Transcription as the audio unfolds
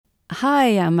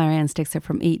Hi, I'm Marianne Stixer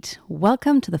from EAT.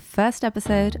 Welcome to the first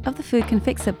episode of the Food Can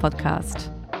Fix It podcast.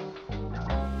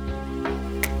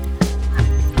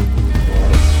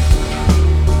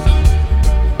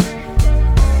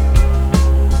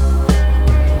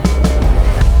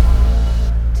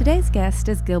 Today's guest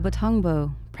is Gilbert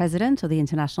Hungbo, President of the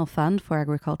International Fund for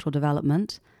Agricultural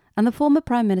Development and the former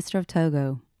Prime Minister of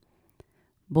Togo.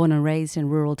 Born and raised in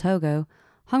rural Togo,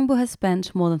 Hungbo has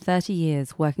spent more than 30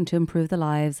 years working to improve the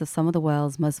lives of some of the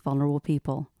world's most vulnerable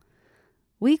people.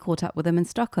 We caught up with him in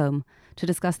Stockholm to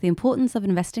discuss the importance of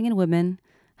investing in women,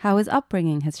 how his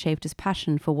upbringing has shaped his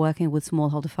passion for working with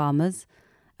smallholder farmers,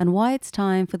 and why it's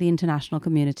time for the international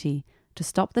community to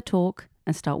stop the talk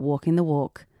and start walking the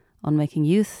walk on making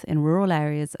youth in rural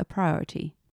areas a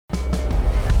priority.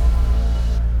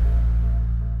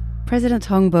 President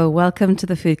Hungbo, welcome to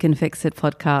the Food Can Fix It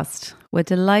podcast. We're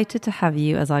delighted to have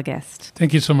you as our guest.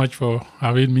 Thank you so much for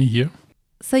having me here.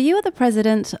 So you are the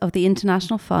president of the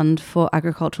International Fund for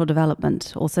Agricultural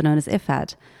Development, also known as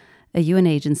IFAD, a UN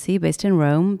agency based in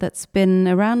Rome that's been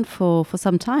around for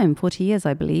some time, 40 years,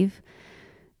 I believe.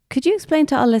 Could you explain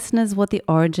to our listeners what the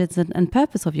origins and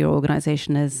purpose of your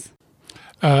organization is?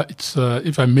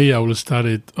 If I may, I will start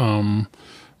it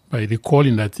by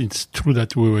recalling that it's true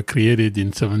that we were created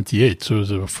in 1978, so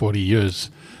it was 40 years.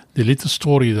 The little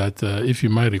story that, if you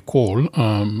might recall,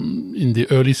 in the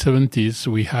early 70s,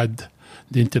 we had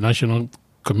the international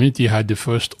community had the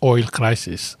first oil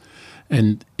crisis.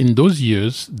 And in those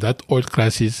years, that oil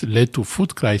crisis led to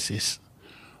food crisis,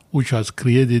 which has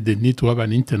created the need to have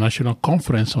an international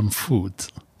conference on food.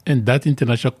 And that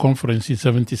international conference in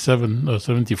 77 or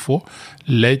 74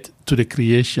 led to the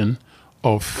creation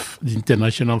of the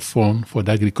International Fund for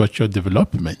Agricultural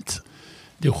Development.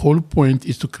 The whole point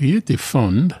is to create a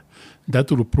fund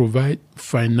that will provide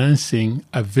financing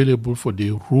available for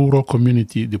the rural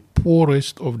community, the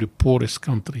poorest of the poorest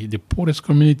country, the poorest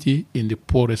community in the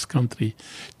poorest country,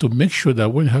 to make sure that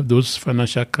when you have those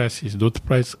financial crises, those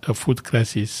food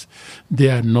crises, they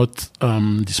are not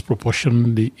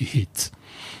disproportionately hit.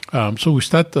 So we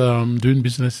start doing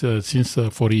business since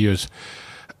 40 years.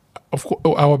 Of course,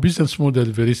 our business model is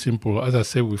very simple. As I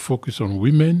said, we focus on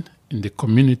women in the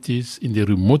communities, in the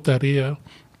remote area,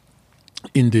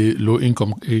 in the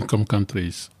low-income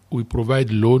countries. We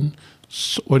provide loan,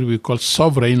 what we call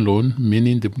sovereign loan,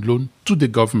 meaning the loan to the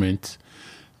government,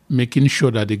 making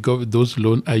sure that those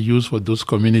loans are used for those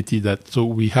communities. So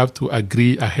we have to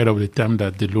agree ahead of the time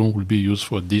that the loan will be used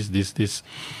for this.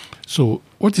 So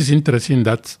what is interesting in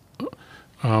that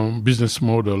business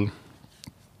model,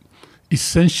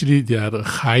 essentially, they are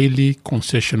highly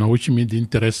concessional, which means the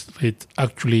interest rate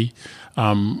actually,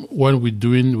 when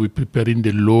we're preparing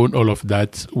the loan, all of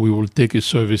that, we will take a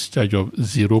service charge of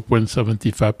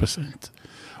 0.75%.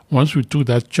 Once we do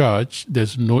that charge,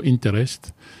 there's no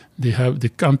interest.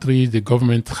 The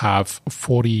government have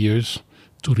 40 years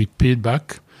to repay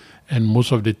back, and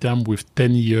most of the time with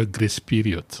 10-year grace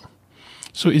period.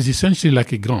 So it's essentially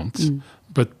like a grant,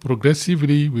 but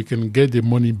progressively we can get the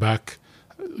money back,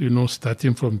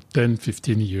 starting from 10,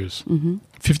 15 years.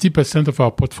 50% of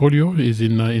our portfolio is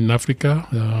in Africa.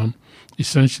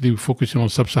 Essentially, we're focusing on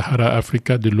sub-Saharan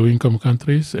Africa, the low-income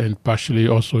countries, and partially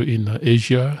also in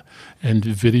Asia, and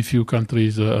very few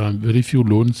countries, very few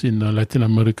loans in Latin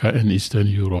America and Eastern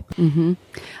Europe.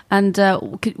 And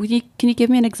can you give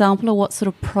me an example of what sort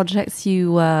of projects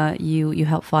you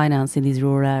help finance in these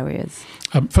rural areas?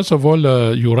 First of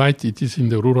all, you're right, it is in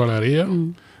the rural area.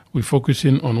 We're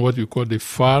focusing on what we call the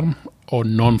farm or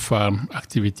non-farm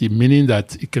activity, meaning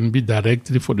that it can be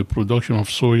directly for the production of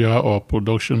soya or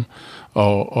production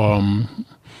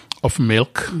of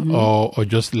milk or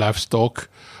just livestock,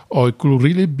 or it could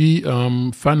really be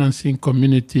financing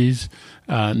communities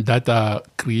that are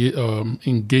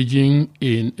engaging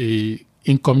in a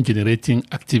income-generating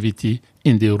activity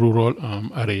in the rural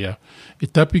area. A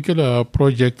typical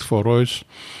project for us,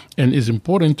 and it's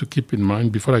important to keep in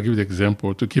mind, before I give the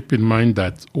example, to keep in mind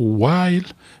that while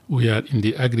we are in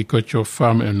the agriculture,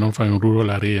 farm, and non-farm rural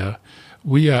area,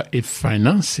 we are a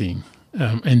financing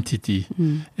entity.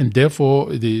 And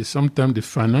therefore, sometimes the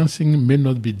financing may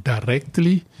not be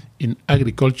directly in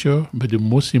agriculture, but the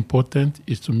most important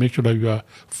is to make sure that you are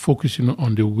focusing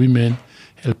on the women,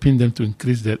 helping them to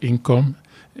increase their income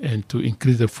and to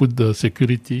increase their food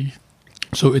security.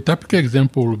 So a typical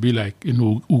example would be like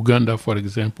in Uganda, for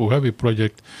example, we have a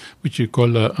project which we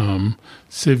call a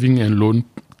saving and loan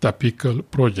typical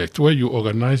project, where you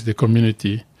organize the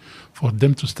community for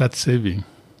them to start saving.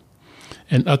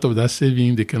 And out of that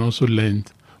saving, they can also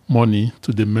lend money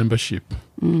to the membership.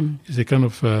 It's a kind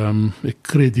of a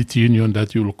credit union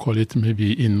that you will call it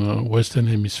maybe in Western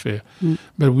Hemisphere.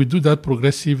 But we do that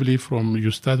progressively from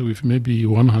you start with maybe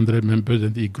 100 members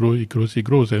and it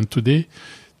grows. And today,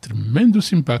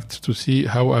 tremendous impact to see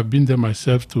how I've been there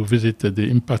myself to visit the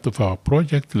impact of our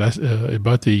project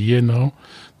about a year now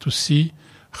to see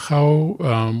how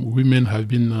women have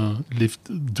been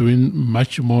doing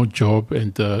much more job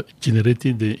and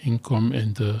generating the income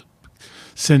and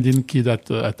sending kids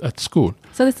at school.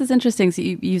 So this is interesting. So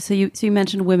you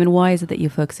mentioned women. Why is it that you're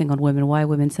focusing on women? Why are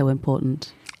women so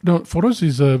important? No, for us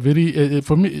is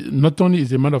for me, not only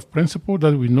is a matter of principle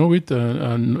that we know it,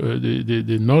 and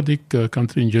the Nordic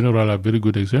country in general are a very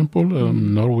good example,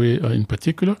 Norway in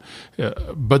particular,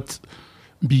 but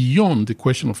beyond the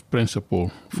question of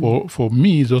principle, for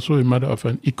me, is also a matter of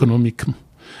an economic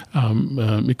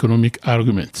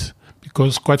argument.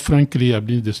 Because quite frankly, I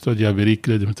believe the study are very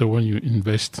clear that when you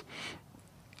invest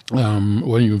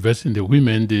in the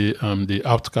women, the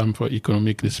outcome for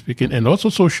economically speaking and also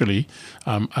socially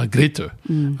are greater.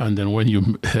 And then when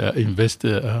you invest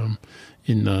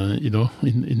in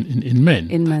men,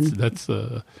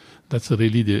 that's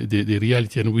really the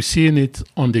reality, and we're seeing it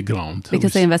on the ground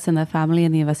because they invest in their family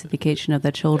and they invest in the education of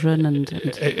their children, and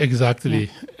exactly,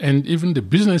 and even the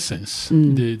business sense,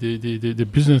 the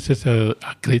businesses are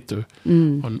greater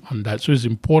on that. So it's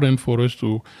important for us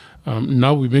to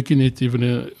now we're making it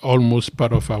even almost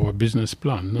part of our business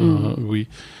plan.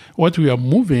 What we are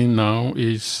moving now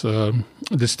is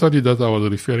the study that I was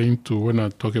referring to when I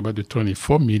talk about the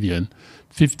 24 million.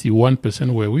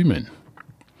 51% were women.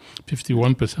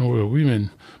 51% were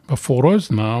women. But for us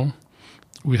now,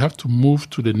 we have to move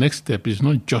to the next step. It's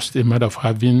not just a matter of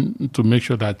having to make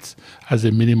sure that as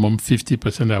a minimum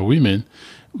 50% are women.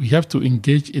 We have to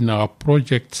engage in our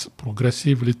projects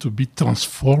progressively to be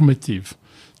transformative,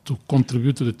 to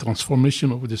contribute to the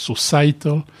transformation of the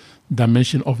societal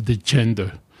dimension of the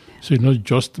gender. So not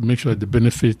just to make sure that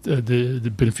the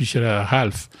beneficiary are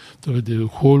half, to the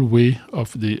whole way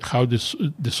of how the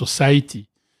society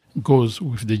goes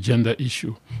with the gender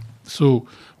issue. So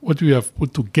what we have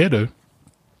put together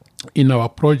in our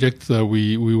project,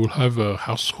 we will have a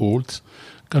household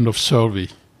kind of survey.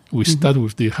 We start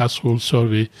with the household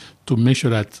survey to make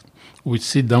sure that we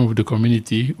sit down with the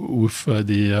community, with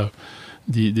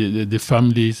the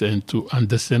families, and to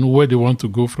understand where they want to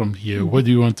go from here. What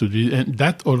do you want to do? And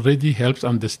that already helps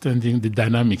understanding the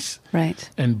dynamics. Right.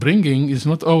 And bringing is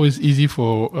not always easy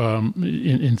for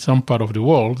in some part of the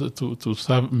world to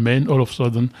serve men all of a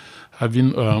sudden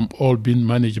having all been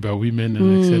managed by women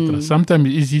and etc. Sometimes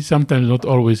easy, sometimes not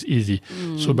always easy.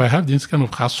 So by having this kind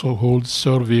of household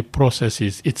survey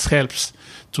processes, it helps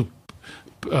to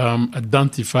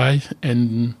identify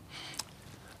and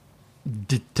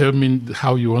determine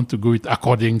how you want to go it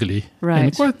accordingly.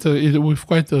 Right. And we're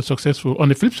quite successful. On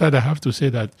the flip side, I have to say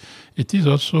that it is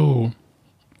also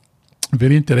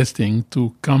very interesting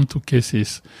to come to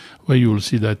cases where you will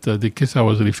see that the case I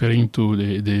was referring to,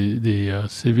 the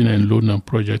saving and loan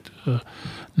project,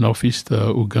 Northeast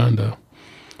Uganda.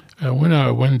 When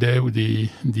I went there, the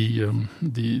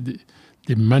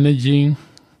managing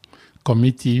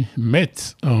committee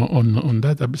met on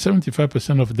that.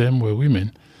 75% of them were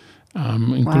women.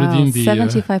 Including the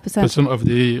 75% of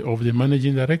the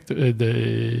managing director,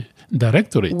 the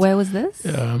directorate. Where was this?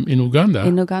 In Uganda.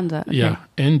 In Uganda, okay. Yeah,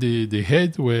 and the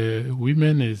head were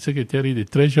women, the secretary, the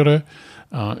treasurer.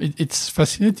 It's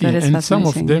fascinating. And some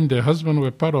of them, their husband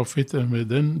were part of it, and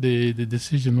then the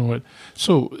decision was...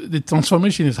 So the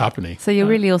transformation is happening. So you're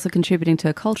really also contributing to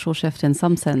a cultural shift in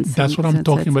some sense. That's what I'm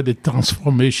talking about, the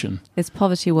transformation. It's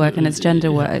poverty work and it's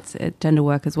gender work. It's gender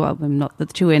work as well. I'm not the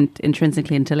two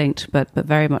intrinsically interlinked, but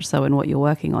very much so in what you're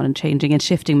working on and changing and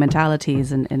shifting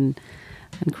mentalities and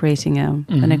creating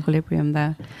an equilibrium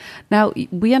there. Now,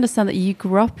 we understand that you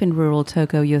grew up in rural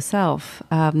Togo yourself.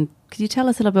 Could you tell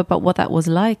us a little bit about what that was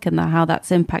like and how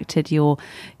that's impacted your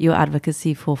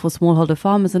advocacy for smallholder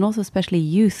farmers and also especially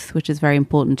youth, which is very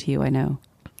important to you, I know?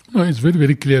 No, it's very,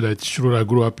 very clear that sure I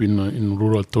grew up in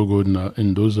rural Togo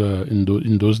in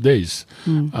those days.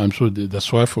 So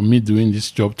that's why for me doing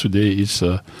this job today is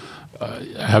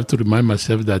I have to remind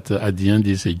myself that at the end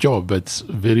it's a job, but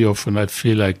very often I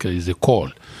feel like it's a call,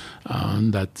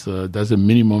 and that that's a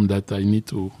minimum that I need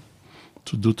to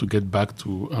do to get back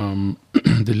to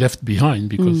the left behind,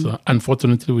 because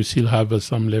unfortunately we still have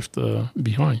some left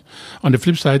behind. On the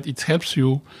flip side, it helps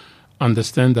you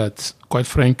understand that, quite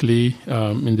frankly,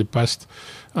 in the past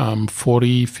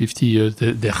 40, 50 years,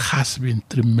 there has been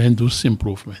tremendous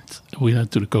improvement. We have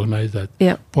to recognize that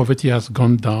poverty has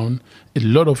gone down, a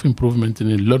lot of improvement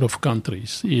in a lot of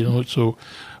countries. So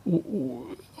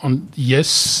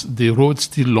yes, the road's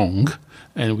still long,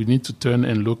 and we need to turn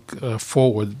and look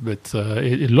forward, but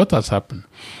a lot has happened.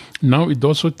 Now, it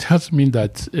also tells me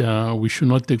that we should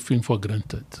not take things for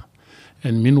granted.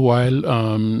 And meanwhile,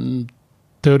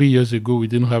 30 years ago, we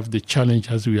didn't have the challenge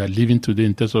as we are living today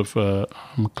in terms of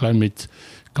climate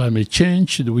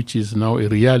change, which is now a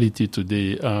reality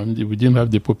today. We didn't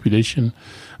have the population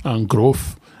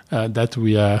growth that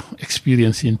we are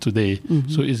experiencing today. Mm-hmm.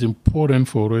 So it's important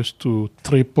for us to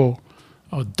triple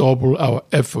or double our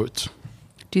efforts.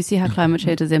 Do you see how climate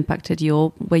change has impacted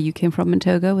where you came from in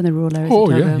Togo, in the rural areas of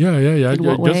Togo? Yeah. In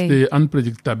what Just way? the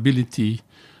unpredictability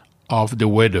of the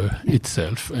weather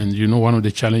itself. And one of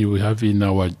the challenges we have in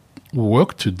our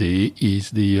work today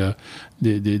is the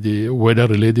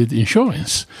weather-related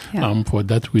insurance. For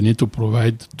that, we need to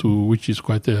provide which is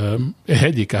quite a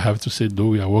headache, I have to say, though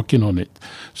we are working on it.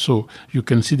 So you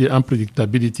can see the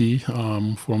unpredictability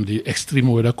from the extreme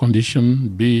weather condition,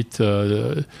 be it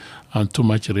too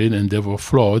much rain and therefore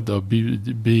flood, or be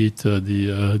it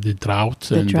the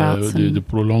drought and the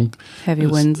prolonged heavy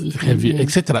winds,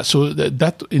 etc. So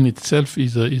that in itself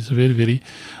is very, very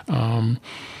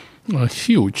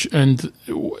huge, and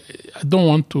I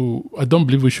don't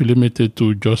believe we should limit it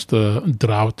to just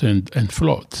drought and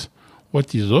floods.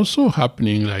 What is also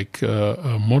happening, like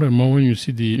more and more, when you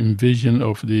see the invasion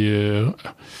of the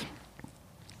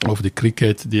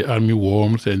cricket, the army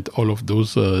worms, and all of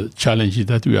those challenges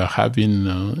that we are having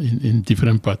in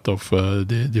different parts of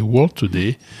the world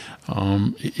today,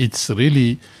 it's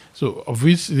really so.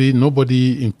 Obviously,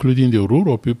 nobody, including the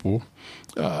rural people,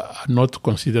 are not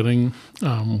considering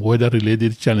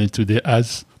weather-related challenge today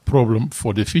as problem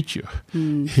for the future.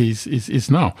 Is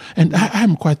now, and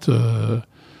I'm quite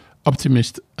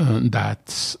optimistic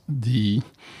that the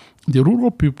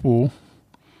rural people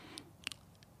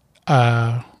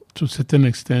are, to a certain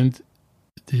extent,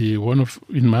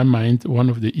 in my mind, one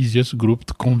of the easiest group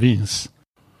to convince.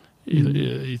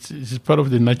 It's part of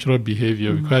the natural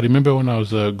behavior. Because I remember when I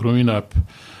was growing up,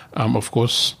 of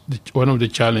course, one of the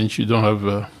challenges, you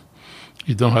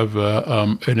don't have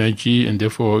energy, and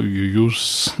therefore you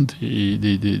use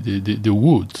the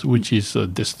wood, which is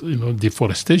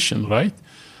deforestation, right?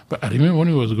 But I remember when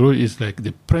it was growing, it's like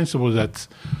the principle that,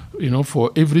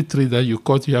 for every tree that you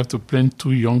cut, you have to plant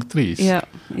 2 young trees. Yeah.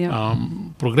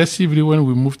 Progressively, when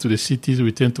we move to the cities,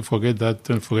 we tend to forget that,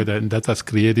 and that has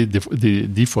created the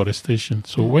deforestation.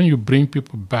 So when you bring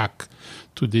people back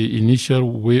to the initial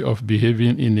way of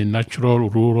behaving in a natural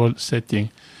rural setting,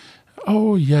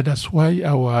 oh, yeah, that's why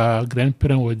our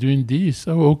grandparents were doing this.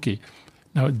 Oh, okay.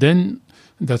 Now, then,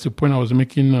 that's the point I was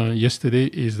making yesterday,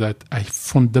 is that I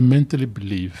fundamentally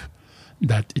believe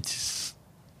that it is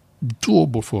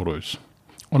doable for us,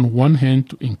 on one hand,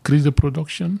 to increase the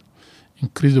production,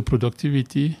 increase the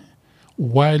productivity,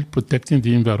 while protecting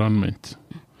the environment,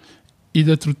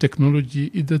 either through technology,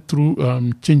 either through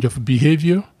change of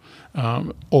behavior,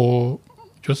 or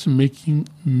just making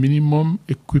minimum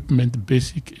equipment,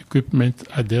 basic equipment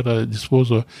at their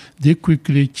disposal. They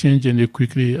quickly change and they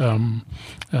quickly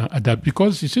adapt.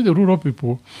 Because you see, the rural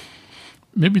people,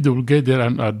 maybe they will get there,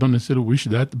 and I don't necessarily wish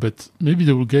that, but maybe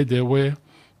they will get there where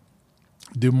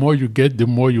the more you get, the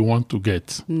more you want to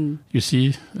get. You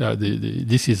see,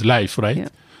 this is life, right? Yeah.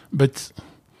 But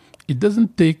it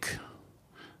doesn't take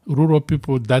rural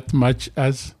people that much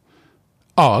as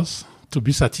us to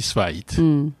be satisfied.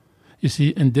 You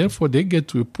see, and therefore they get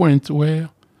to a point where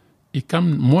it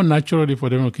comes more naturally for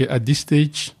them, okay, at this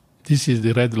stage, this is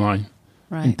the red line.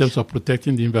 Right. In terms of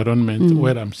protecting the environment,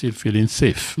 where I'm still feeling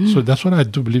safe. So that's what I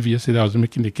do believe. Yesterday I was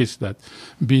making the case that,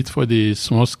 be it for the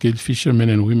small-scale fishermen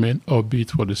and women, or be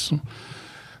it for the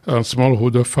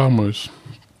smallholder farmers,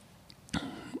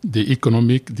 the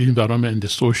economic, the environment, and the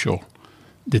social,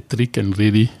 the three can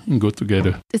really go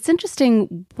together. It's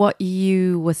interesting what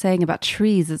you were saying about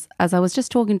trees. As I was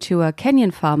just talking to a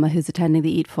Kenyan farmer who's attending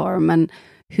the EAT Forum and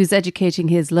who's educating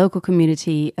his local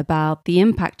community about the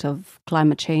impact of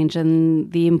climate change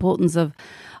and the importance of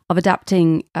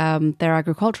adapting their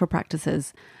agricultural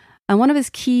practices. And one of his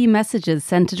key messages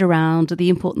centered around the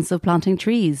importance of planting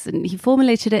trees. And he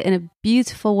formulated it in a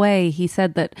beautiful way. He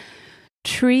said that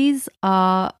trees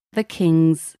are the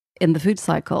kings in the food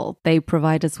cycle. They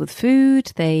provide us with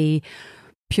food, they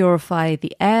purify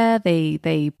the air,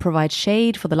 they provide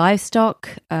shade for the livestock,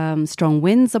 strong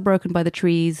winds are broken by the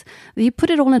trees. You put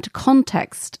it all into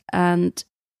context, and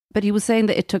But he was saying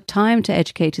that it took time to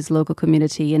educate his local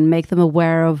community and make them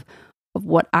aware of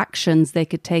what actions they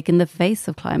could take in the face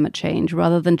of climate change,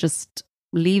 rather than just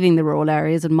leaving the rural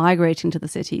areas and migrating to the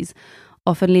cities,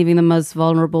 often leaving the most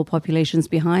vulnerable populations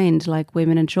behind, like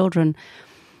women and children.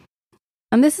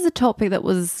 And this is a topic that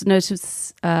was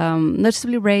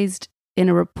noticeably raised in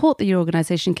a report that your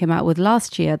organization came out with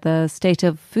last year, the State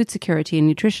of Food Security and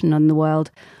Nutrition in the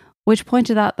World, which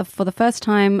pointed out that for the first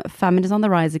time, famine is on the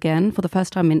rise again, for the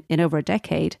first time in over a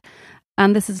decade.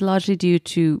 And this is largely due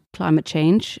to climate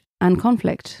change and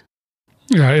conflict.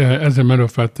 Yeah, as a matter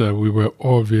of fact, we were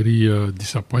all very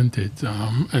disappointed.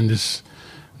 And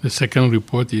the second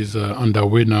report is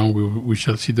underway now. We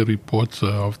shall see the reports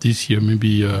of this year,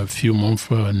 maybe a few months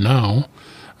now.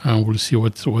 And we'll see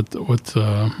what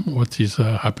is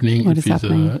happening.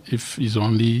 If it's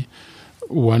only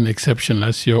one exception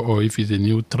last year, or if it's a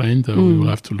new trend, we will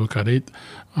have to look at it.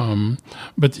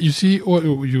 But you see,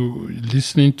 you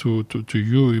listening to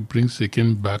you, it brings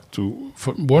again back to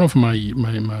one of my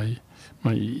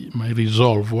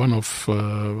resolve, one of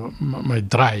my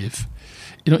drive.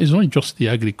 It's not just the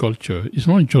agriculture. It's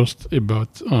not just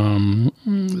about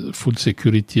food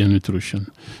security and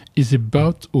nutrition. It's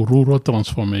about rural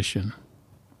transformation.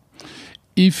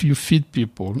 If you feed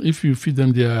people, if you feed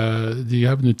them, they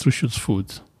have nutritious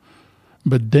food.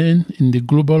 But then in the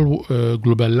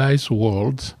globalized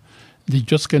world, they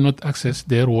just cannot access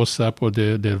their WhatsApp or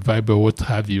their Viber, what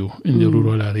have you, in the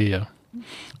rural area.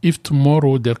 If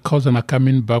tomorrow their cousins are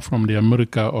coming back from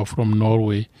America or from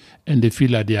Norway and they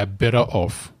feel like they are better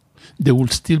off, they will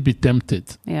still be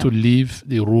tempted to leave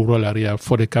the rural area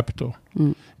for the capital.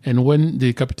 And when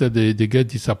the capital, they get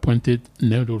disappointed,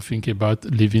 now they'll think about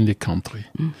leaving the country.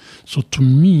 So to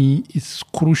me, it's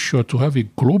crucial to have a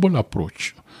global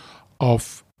approach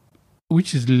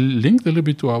which is linked a little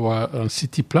bit to our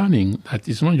city planning, that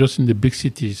is not just in the big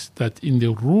cities, that in the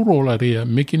rural area,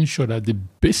 making sure that the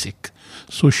basic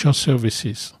social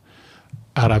services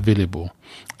are available.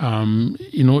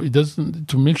 It doesn't,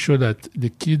 to make sure that the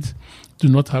kids do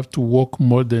not have to walk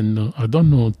more than,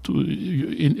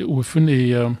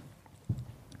 within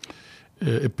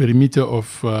a perimeter of,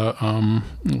 5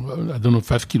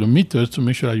 kilometers, to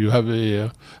make sure that you have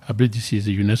I believe this is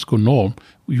a UNESCO norm,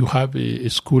 you have a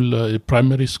school, a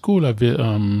primary school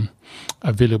available.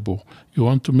 You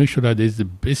want to make sure that there's a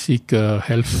basic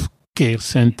health care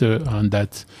center, and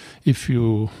that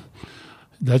you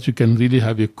can really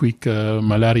have a quick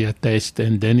malaria test,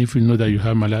 and then if you know that you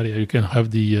have malaria, you can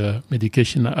have the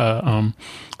medication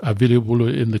available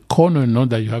in the corner, not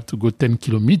that you have to go 10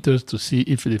 kilometers to see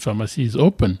if the pharmacy is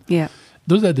open. Yeah.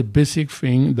 Those are the basic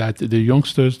things that the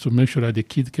youngsters, to make sure that the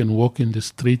kid can walk in the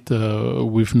street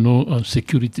with no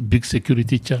big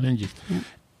security challenges. Yeah.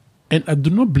 And I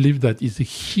do not believe that is a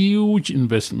huge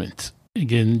investment.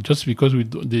 Again, just because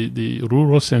the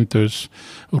rural centers,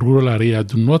 rural area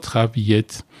do not have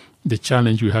yet the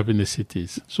challenge we have in the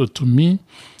cities. So to me,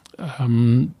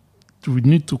 we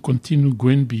need to continue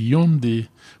going beyond the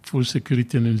food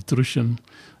security and nutrition,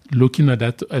 looking at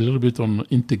that a little bit on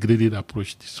integrated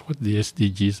approach. This is what the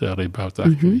SDGs are about,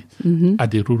 actually,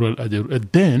 at the rural,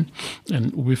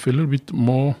 and with a little bit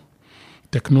more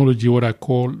technology, what I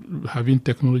call having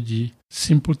technology,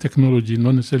 simple technology,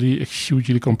 not necessarily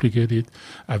hugely complicated,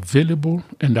 available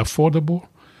and affordable.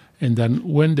 And then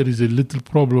when there is a little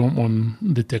problem on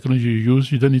the technology you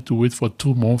use, you don't need to wait for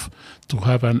 2 months to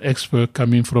have an expert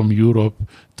coming from Europe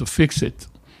to fix it.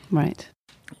 Right.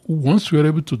 Once we are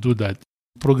able to do that,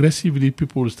 progressively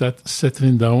people will start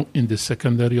settling down in the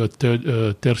secondary or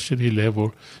tertiary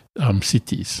level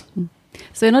cities.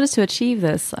 So in order to achieve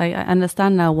this, I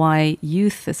understand now why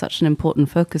youth is such an important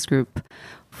focus group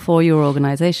for your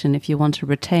organization. If you want to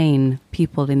retain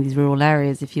people in these rural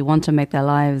areas, if you want to make their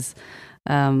lives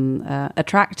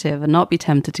attractive and not be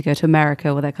tempted to go to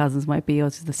America where their cousins might be, or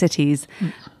to the cities,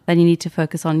 then you need to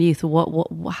focus on youth.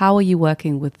 How are you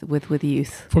working with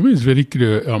youth? For me, it's very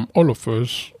clear. All of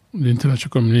us, the international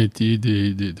community,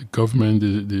 the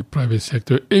government, the private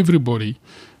sector, everybody,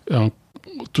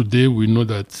 today we know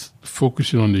that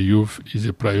focusing on the youth is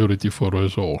a priority for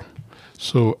us all.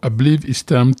 So I believe it's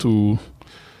time to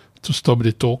stop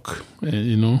the talk,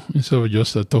 instead of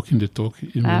just talking the talk,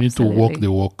 we need to walk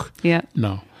the walk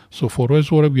now. So for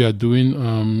us, what we are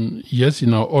doing, yes,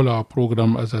 in all our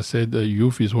program, as I said,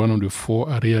 youth is one of the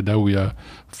 4 areas that we are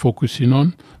focusing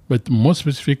on. But more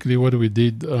specifically, what we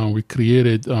did, we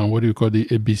created what we call the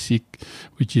ABC,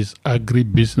 which is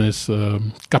Agribusiness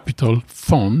Capital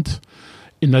Fund.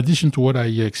 In addition to what I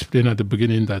explained at the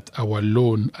beginning, that our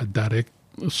loan, a direct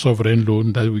sovereign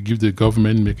loan that we give the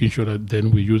government, making sure that then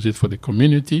we use it for the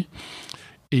community,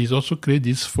 is also create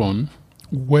this fund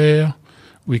where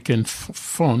we can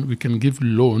we can give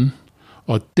loan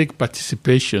or take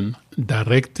participation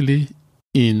directly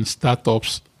in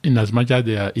startups in as much as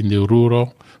they are in the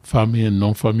rural, farming and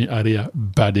non-farming area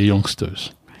by the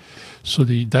youngsters. So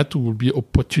that will be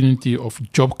opportunity of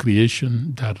job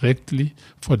creation directly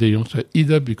for the youngsters,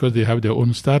 either because they have their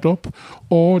own startup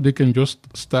or they can just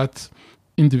start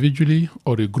individually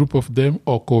or a group of them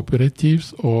or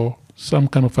cooperatives or some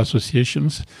kind of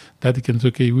associations that they can say,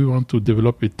 okay, we want to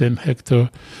develop a 10-hectare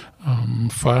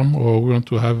farm, or we want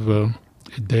to have a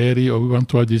dairy, or we want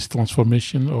to have this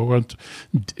transformation, or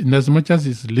and as much as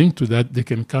it's linked to that, they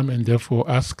can come and therefore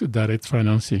ask direct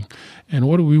financing. And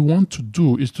what we want to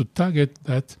do is to target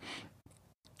that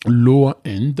lower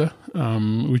end,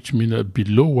 which means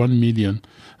below $1 million,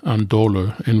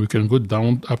 and we can go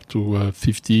down up to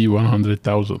 50,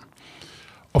 100,000.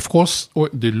 Of course,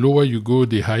 the lower you go,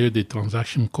 the higher the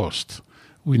transaction cost.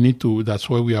 That's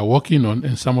what we are working on,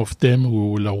 and some of them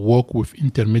we will work with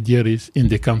intermediaries in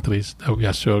the countries that we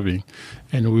are serving.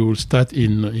 And we will start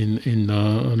in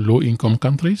low-income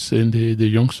countries and the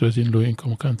youngsters in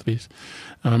low-income countries.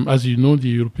 As you know, the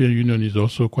European Union is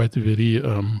also quite very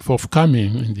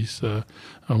forthcoming in this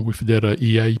with their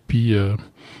EIP,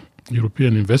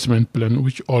 European Investment Plan,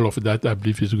 which all of that, I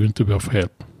believe, is going to be of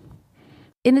help.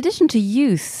 In addition to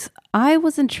youth, I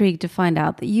was intrigued to find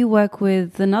out that you work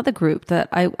with another group that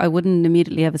I wouldn't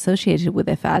immediately have associated with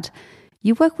IFAD.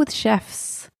 You work with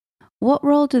chefs. What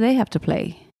role do they have to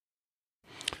play?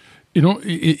 You know,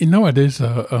 nowadays,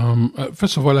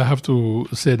 first of all, I have to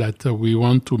say that we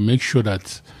want to make sure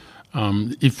that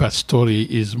IFAD story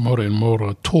is more and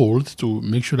more told, to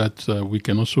make sure that we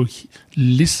can also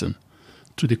listen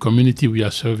to the community we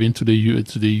are serving, to the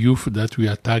youth that we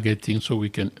are targeting, so we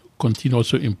can continue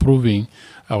also improving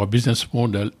our business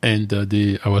model and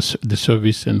the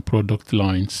service and product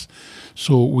lines.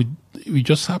 So we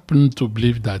just happen to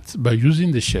believe that by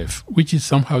using the chef, which is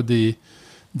somehow the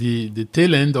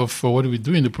tail end of what we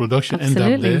do in the production, end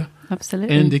up there.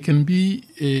 Absolutely. And they can be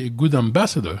a good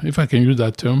ambassador, if I can use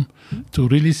that term, to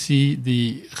really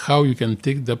see how you can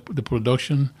take the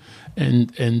production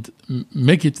and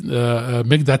make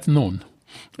that known.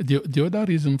 The other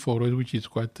reason for it, which is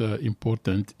quite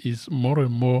important, is more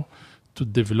and more to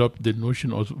develop the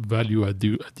notion of value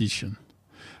addition.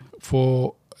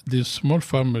 For the small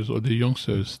farmers or the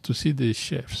youngsters to see the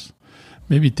chefs,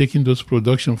 maybe taking those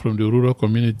production from the rural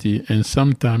community, and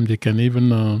sometimes they can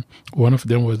even, one of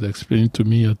them was explaining to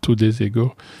me 2 days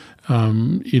ago,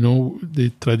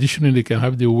 traditionally they can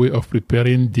have the way of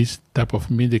preparing this type of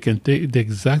meat. They can take the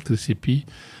exact recipe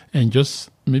and just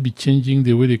maybe changing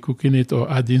the way they're cooking it or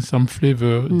adding some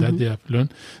flavor that they have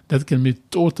learned. That can be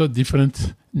total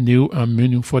different new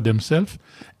menu for themselves,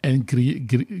 and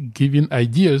giving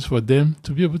ideas for them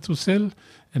to be able to sell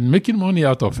and making money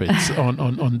out of it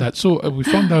on that. So we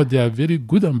found out they are very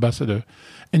good ambassador.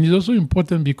 And it's also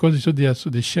important because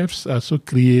the chefs are so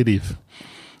creative.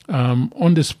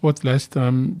 On the spot last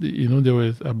time, there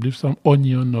was, I believe, some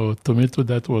onion or tomato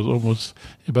that was almost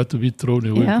about to be thrown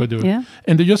away.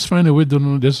 And they just find a way,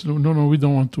 no, we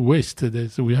don't want to waste.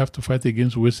 We have to fight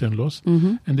against waste and loss.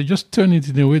 And they just turn it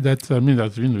in a way that's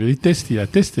been very tasty. I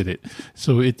tasted it.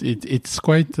 So it's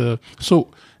quite... so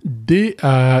they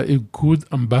are a good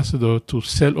ambassador to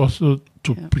sell, also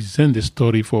to present the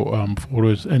story for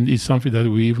us. And it's something that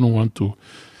we even want to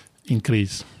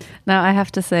increase. Now, I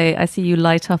have to say, I see you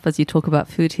light up as you talk about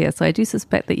food here, so I do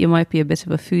suspect that you might be a bit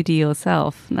of a foodie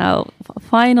yourself. Now,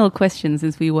 final question,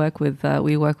 since we work with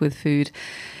food.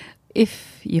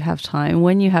 If you have time,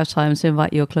 when you have time to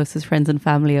invite your closest friends and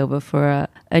family over for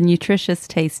a nutritious,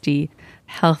 tasty,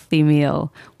 healthy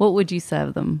meal, what would you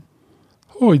serve them?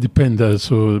 Oh, it depends.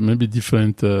 So maybe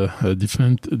different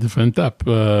type.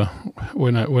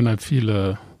 When I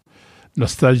feel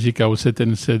nostalgic, I would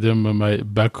certainly say them my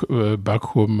back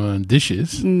home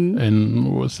dishes,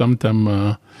 and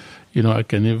sometimes I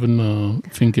can even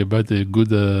think about a good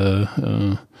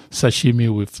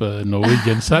sashimi with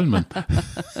Norwegian salmon.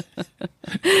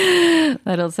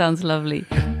 That all sounds lovely.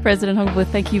 President Hongbo,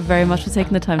 thank you very much for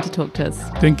taking the time to talk to us.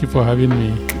 Thank you for having me.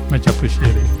 Much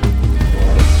appreciated.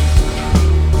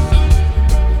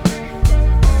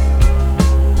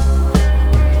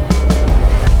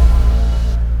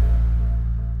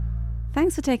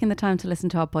 Thanks for taking the time to listen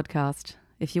to our podcast.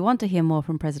 If you want to hear more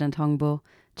from President Hongbo,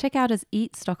 check out his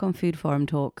Eat Stockholm Food Forum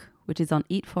talk, which is on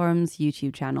Eat Forum's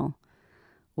YouTube channel.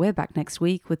 We're back next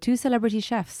week with 2 celebrity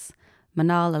chefs,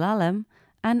 Manal Alalem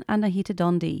and Anahita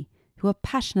Dondi, who are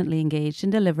passionately engaged in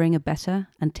delivering a better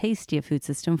and tastier food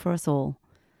system for us all.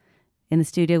 In the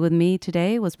studio with me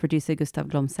today was producer Gustav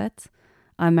Glomset.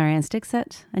 I'm Marianne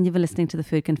Stixet, and you've been listening to the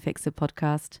Food Can Fix It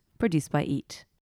podcast, produced by EAT.